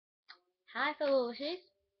Hi fellow wishes,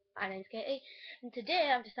 my name's Katie, and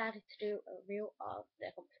today I've decided to do a review of the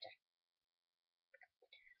comforter.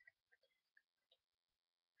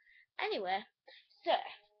 Anyway, so,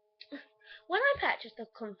 when I purchased the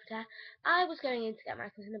comforter, I was going in to get my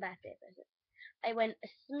cousin a birthday present. I went a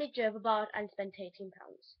smidge overboard and spent £18. And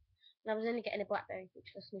I was only getting a Blackberry, which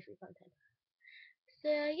cost me £3.10. So,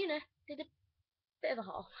 did a bit of a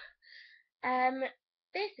haul. Um,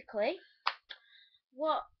 Basically,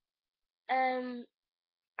 what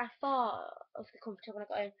I thought of the comforter when I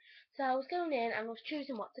got in. So I was going in and I was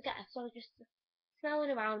choosing what to get. So I was just smelling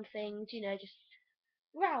around things, just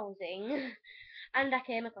browsing, and I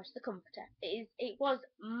came across the comforter. It was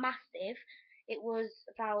massive. It was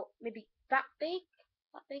about maybe that big.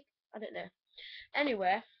 I don't know.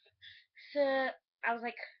 Anyway, so I was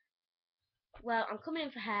like, well, I'm coming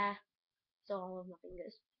in for hair, so all of my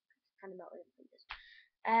fingers kind of melted in my fingers.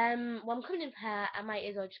 Well, I'm coming in for hair. I might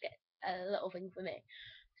as well just get a little thing for me.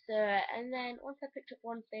 So, and then once I picked up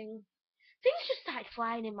one thing, things just started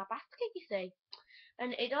flying in my basket, you see.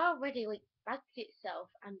 And it already like bagged itself,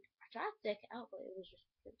 and I tried to take it out, but it was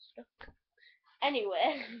stuck.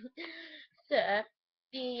 Anyway, so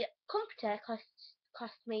the comforter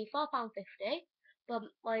cost me £4.50, but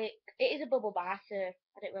like it is a bubble bar, so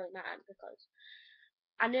I don't really mind because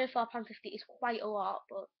I know £4.50 is quite a lot,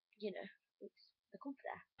 but it's the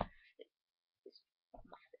comforter. It's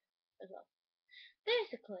massive as well.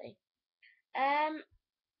 Basically, um,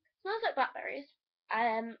 smells like blackberries.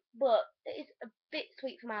 But it is a bit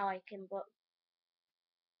sweet for my liking, but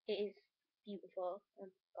it is beautiful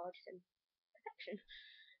and gorgeous and perfection,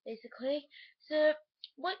 basically. So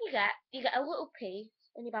what you get a little piece,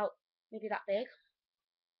 only about maybe that big.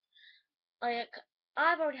 Like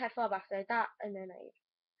I've already had 4 baths, so that, and then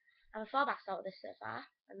I have 4 baths out of this so far,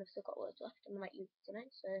 and I've still got loads left, and I might use it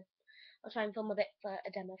tonight. So I'll try and film a bit for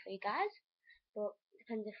a demo for you guys. But it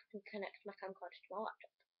depends if I can connect my camcorder to my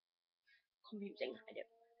laptop. Confusing, I do.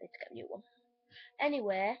 I need to get a new one.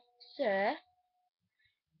 Anyway, so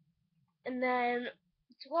and then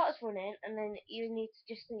the water's running, and then you need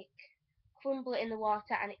to just like crumble it in the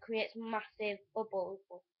water, and it creates massive bubbles,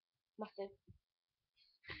 massive.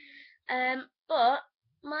 But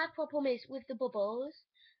my problem is with the bubbles.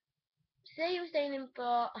 Say you were staying in for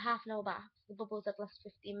a half an hour bath, the bubbles have last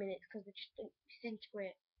 15 minutes because they just don't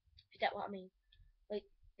disintegrate. If you get what I mean, like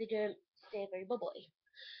they don't stay very bubbly.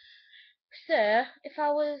 So if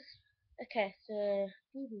I was okay, so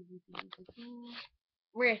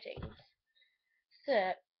ratings.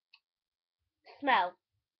 So smell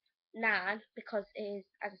 9 because it is,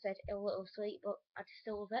 as I said, a little sweet, but I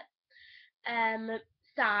still love it.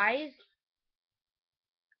 Size,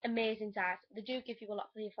 amazing size. They do give you a lot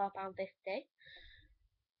for your £4.50.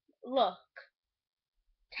 Look,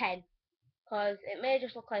 10, because it may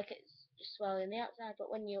just look like it's just swirling the outside,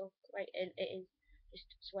 but when you look right in, it is just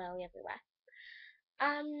swirling everywhere.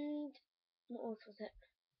 And what else was it?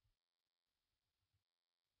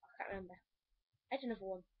 I can't remember. I had another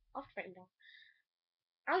one. I'll have to write them down.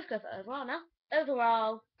 I'll just go for overall now.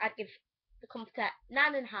 Overall, I'd give the Comforter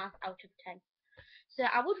 9.5 out of 10. So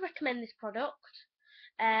I would recommend this product.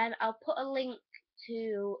 I'll put a link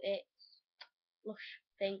to its Lush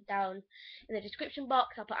thing down in the description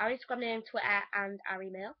box. I'll put our Instagram name, Twitter, and our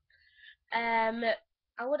email.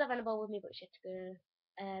 I would have Annabelle with me, but she had to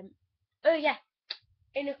go. Oh yeah,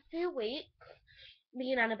 in a few weeks,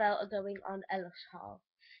 me and Annabelle are going on a Lush haul.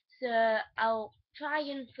 So I'll try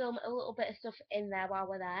and film a little bit of stuff in there while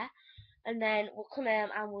we're there, and then we'll come in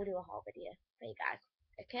and we'll do a haul video for you guys.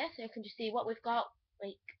 Okay, so you can just see what we've got,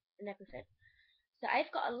 like, and everything. So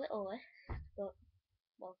I've got a little list, but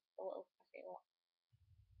well, a little. I say a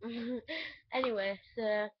lot. Anyway,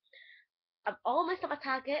 so I'm almost at my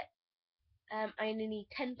target. I only need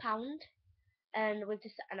 £10, and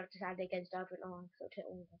I've decided against ordering online because it'll take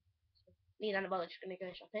longer. So me and Annabelle are just gonna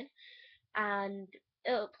go shopping, and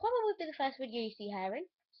it'll probably be the first video you see her in,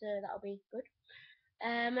 so that'll be good.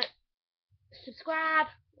 Um, Subscribe,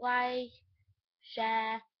 like,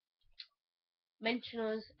 share, mention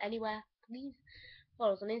us anywhere, please.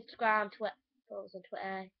 Follow us on Instagram, Twitter, follow us on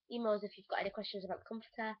Twitter. Email us if you've got any questions about the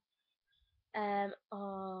comforter.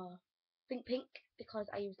 Or Think Pink, because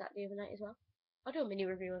I used that the other night as well. I'll do a mini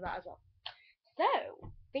review of that as well. So,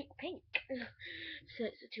 Think Pink. So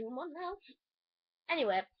it's a 2-in-1 now.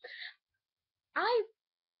 Anyway, I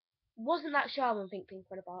wasn't that sure on Think Pink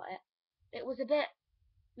when I bought it. It was a bit,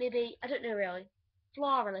 maybe, I don't know really,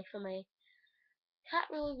 florally for me. Can't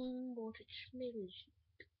really remember what it smells.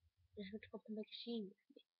 I have to go and make a scene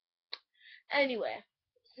with me. Anyway,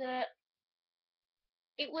 so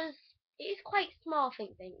it was, it is quite small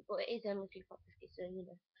Think Pink, but it is only 2.50, so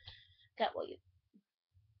get what you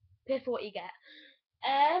pay for what you get.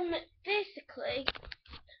 Basically,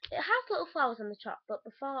 it has little flowers on the top, but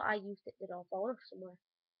before I used it, they'd all fallen off somewhere.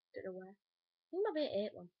 Don't know where. I think maybe I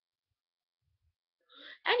ate one.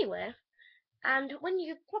 Anyway, and when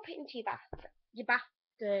you pop it into your bath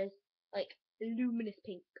goes like luminous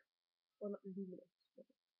pink. Well, not luminous,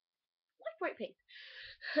 like bright pink.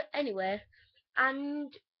 Anyway,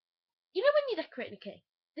 and you know when you're decorating a cake,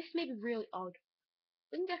 this may be really odd.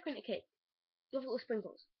 When you're decorating a cake, you have little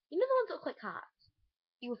sprinkles. You know the ones that look like hearts?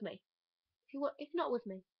 You with me? If not with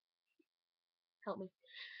me, help me.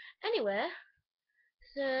 Anyway,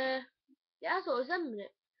 so it has all of them in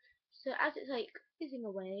it. So as it's like fizzing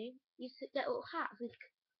away, you get little hearts like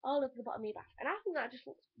all over the bottom of your bath, and I think that just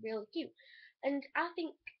looks really cute, and I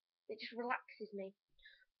think it just relaxes me.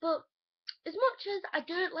 But as much as I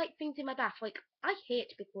don't like things in my bath, like I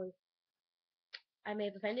hate big glue. I may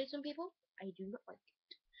have offended some people. I do not like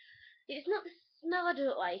it. It's not the smell I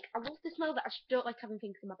don't like. I love the smell, but I just don't like having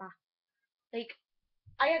things in my bath. Like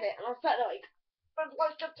I had it, and I was sat there like, don't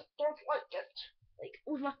like it, don't like it. Like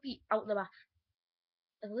with my feet out the bath,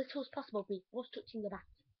 as little as possible. Me was touching the bath.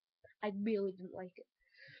 I really didn't like it.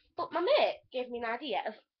 But my mate gave me an idea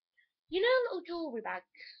of, you know, little jewellery bags.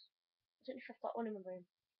 I don't know if I've got one in my room.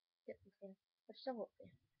 I'll just have a look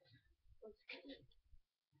here. One second.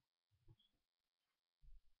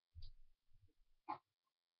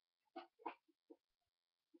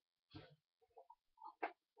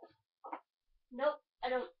 Nope, I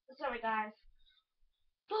don't. Sorry, guys.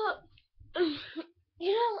 But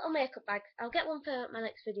you know, little makeup bags. I'll get one for my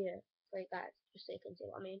next video for you guys, just so you can see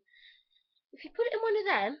what I mean. If you put it in one of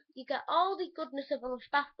them, you get all the goodness of a lush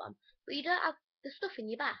bath bomb, but you don't have the stuff in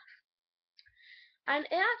your bath. And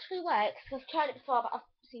it actually works. I've tried it before, but I've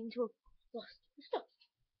seemed to have lost the stuff.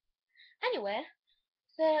 Anyway,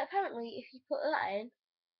 so apparently, if you put that in,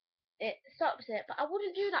 it stops it. But I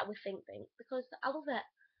wouldn't do that with Think Pink because I love it.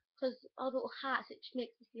 Because all the little hearts, it just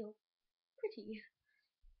makes me feel pretty.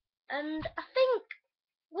 And I think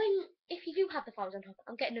if you do have the flowers on top,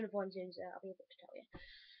 I'm getting another one soon, so I'll be able to tell you.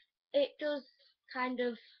 It does kind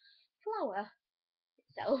of flower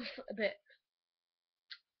itself a bit.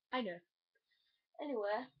 I know.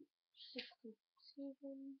 Anyway,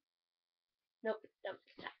 nope, don't.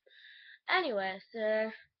 Anyway,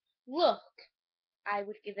 so look, I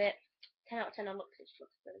would give it 10 out of 10 on looks. It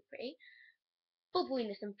looks really pretty.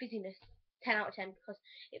 Bubbliness and fizziness, 10 out of 10 because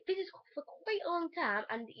it fizzes for quite a long time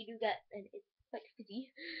and you do get, and it's quite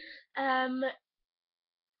fizzy.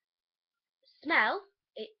 Smell,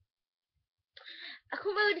 I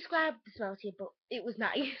couldn't really describe the smell to you, but it was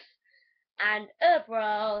nice. And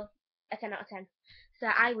overall, a 10 out of 10. So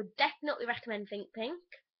I would definitely recommend Think Pink.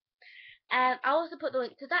 I'll also put the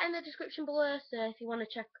link to that in the description below, so if you want to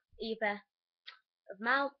check either of them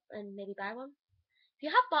out and maybe buy one. If you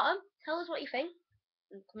have bought them, tell us what you think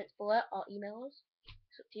in the comments below or email us.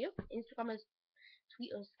 It's up to you. Instagram us,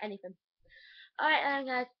 tweet us, anything. Alright then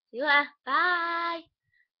guys, see you later. Bye!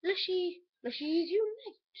 Lushies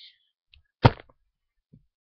unite!